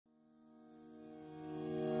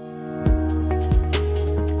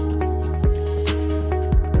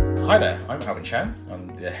Hi there, I'm Alvin Chan. I'm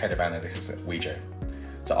the head of analytics at Wejo.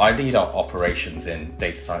 So I lead our operations in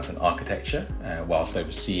data science and architecture whilst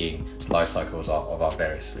overseeing the life cycles of our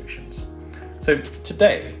various solutions. So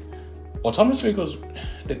today, autonomous vehicles,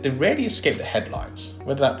 they rarely escape the headlines,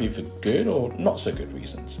 whether that be for good or not so good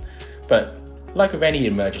reasons. But like with any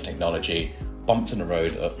emerging technology, bumps in the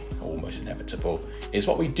road are almost inevitable. It's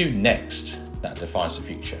what we do next that defines the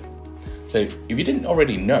future. So if you didn't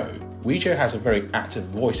already know, Wejo has a very active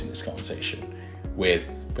voice in this conversation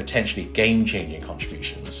with potentially game-changing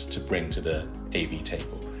contributions to bring to the AV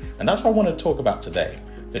table. And that's what I want to talk about today,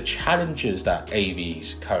 the challenges that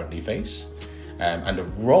AVs currently face and the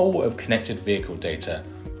role of connected vehicle data,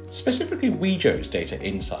 specifically Wejo's data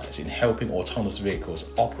insights in helping autonomous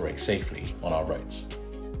vehicles operate safely on our roads.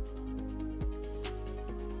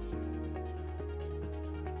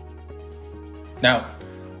 Now,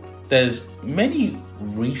 there's many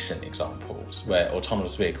recent examples where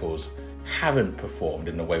autonomous vehicles haven't performed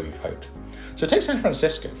in the way we've hoped. So take San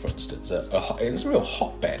Francisco, for instance. It's a real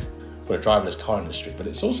hotbed for the driverless car industry, but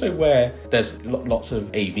it's also where there's lots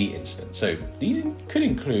of AV incidents. So these could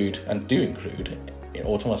include, and do include,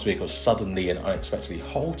 autonomous vehicles suddenly and unexpectedly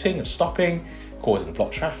halting and stopping, causing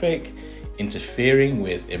blocked traffic, interfering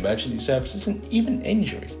with emergency services, and even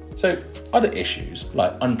injury. So other issues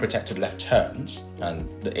like unprotected left turns and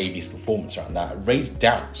the AV's performance around that raise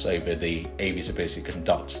doubts over the AV's ability to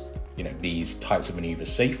conduct these types of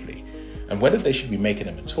maneuvers safely and whether they should be making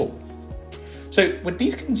them at all. So with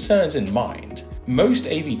these concerns in mind, most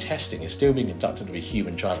AV testing is still being conducted with a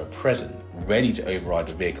human driver present, ready to override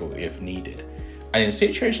the vehicle if needed. And in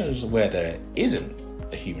situations where there isn't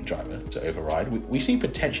a human driver to override, we see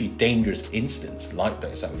potentially dangerous incidents like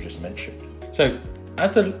those that we just mentioned. So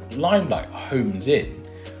as the limelight homes in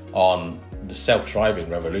on the self-driving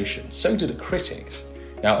revolution, so do the critics.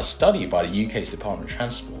 Now, a study by the UK's Department of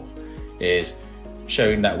Transport is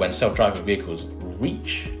showing that when self-driving vehicles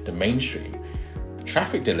reach the mainstream,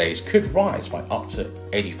 traffic delays could rise by up to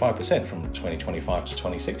 85% from 2025 to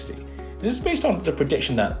 2060. This is based on the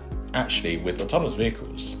prediction that actually with autonomous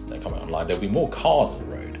vehicles that come online, there'll be more cars on the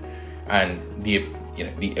road, and the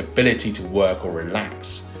ability to work or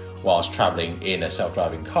relax whilst traveling in a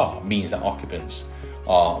self-driving car means that occupants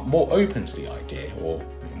are more open to the idea or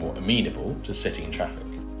more amenable to sitting in traffic.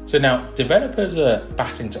 So now developers are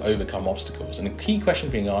battling to overcome obstacles, and the key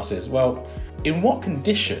question being asked is, well, in what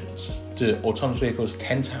conditions do autonomous vehicles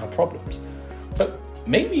tend to have problems? But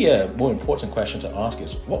maybe a more important question to ask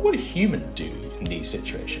is, what would a human do in these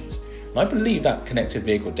situations? And I believe that connected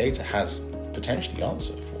vehicle data has potentially the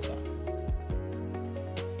answer for that.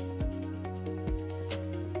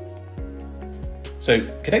 So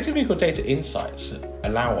connected vehicle data insights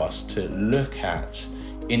allow us to look at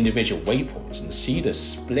individual waypoints and see the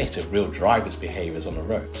split of real drivers' behaviors on the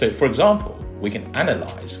road. So for example, we can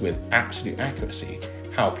analyze with absolute accuracy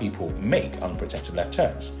how people make unprotected left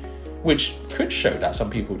turns, which could show that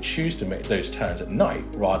some people choose to make those turns at night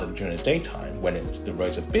rather than during the daytime when the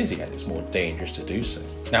roads are busy and it's more dangerous to do so.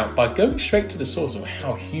 Now, by going straight to the source of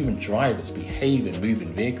how human drivers behave and move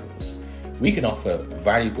in vehicles, we can offer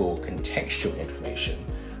valuable contextual information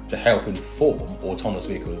to help inform autonomous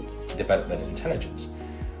vehicle development and intelligence.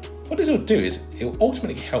 What this will do is it will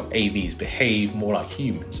ultimately help AVs behave more like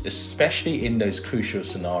humans, especially in those crucial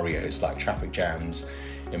scenarios like traffic jams,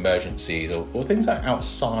 emergencies, or things that are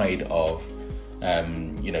outside of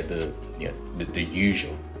the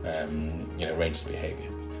usual range of behavior.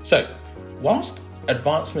 So whilst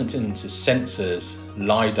advancement into sensors,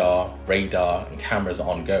 LiDAR, radar, and cameras are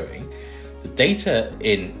ongoing, the data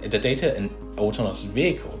in autonomous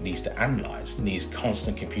vehicle needs to analyze needs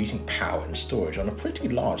constant computing power and storage on a pretty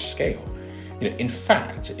large scale. In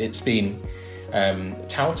fact, it's been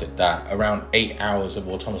touted that around 8 hours of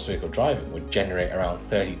autonomous vehicle driving would generate around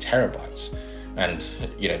 30 terabytes, and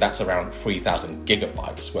that's around 3,000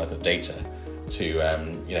 gigabytes worth of data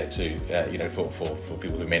for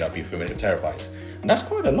people who may not be familiar with terabytes, and that's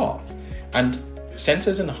quite a lot. And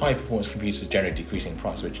sensors and high-performance computers are generally decreasing in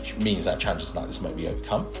price, which means that challenges like this might be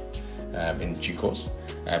overcome in due course.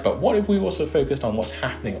 But what if we also focused on what's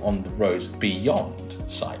happening on the roads beyond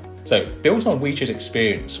sight? So built on Wejo's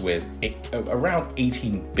experience with around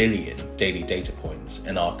 18 billion daily data points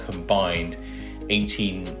in our combined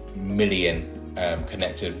 18 million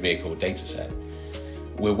connected vehicle data set,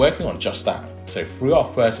 we're working on just that. So through our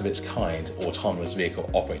first of its kind autonomous vehicle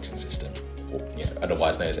operating system, or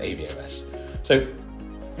otherwise known as AVOS. So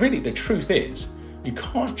really the truth is, you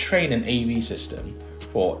can't train an AV system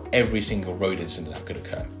for every single road incident that could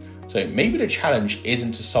occur. So maybe the challenge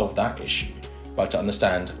isn't to solve that issue, but to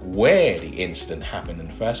understand where the incident happened in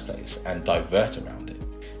the first place and divert around it.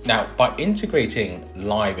 Now, by integrating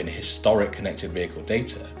live and historic connected vehicle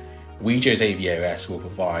data, Wejo's AVOS will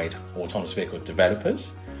provide autonomous vehicle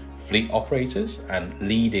developers, fleet operators, and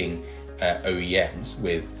leading OEMs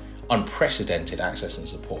with unprecedented access and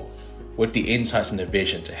support, with the insights and the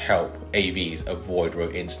vision to help AVs avoid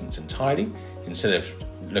road incidents entirely, instead of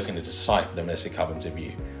looking to decipher them as they come into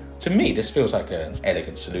view. To me, this feels like an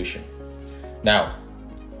elegant solution. Now,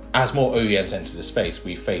 as more OEMs enter the space,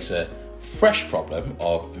 we face a fresh problem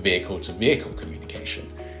of vehicle-to-vehicle communication.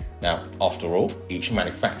 Now, after all, each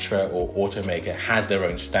manufacturer or automaker has their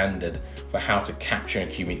own standard for how to capture and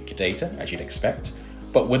communicate data, as you'd expect.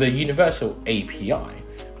 But with a universal API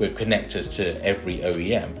with connectors to every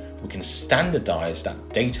OEM, we can standardize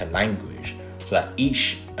that data language so that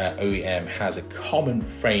each OEM has a common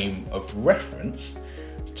frame of reference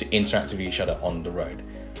to interact with each other on the road.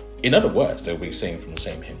 In other words, they'll be singing from the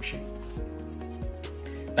same hymn sheet.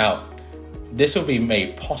 Now, this will be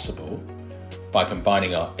made possible by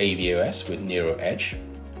combining our AVOS with Nero Edge,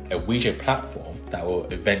 a Wejo platform that will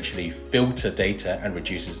eventually filter data and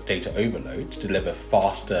reduces data overload to deliver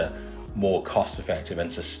faster, more cost-effective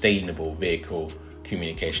and sustainable vehicle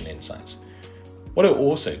communication insights. What it will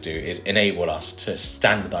also do is enable us to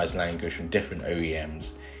standardize language from different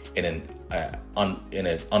OEMs in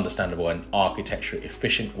an understandable and architecturally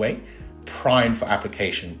efficient way, primed for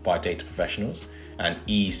application by data professionals and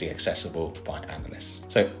easily accessible by analysts.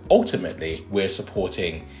 So ultimately, we're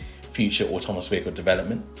supporting future autonomous vehicle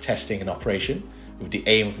development, testing and operation with the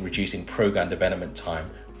aim of reducing program development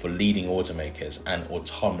time for leading automakers and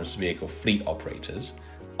autonomous vehicle fleet operators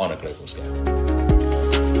on a global scale.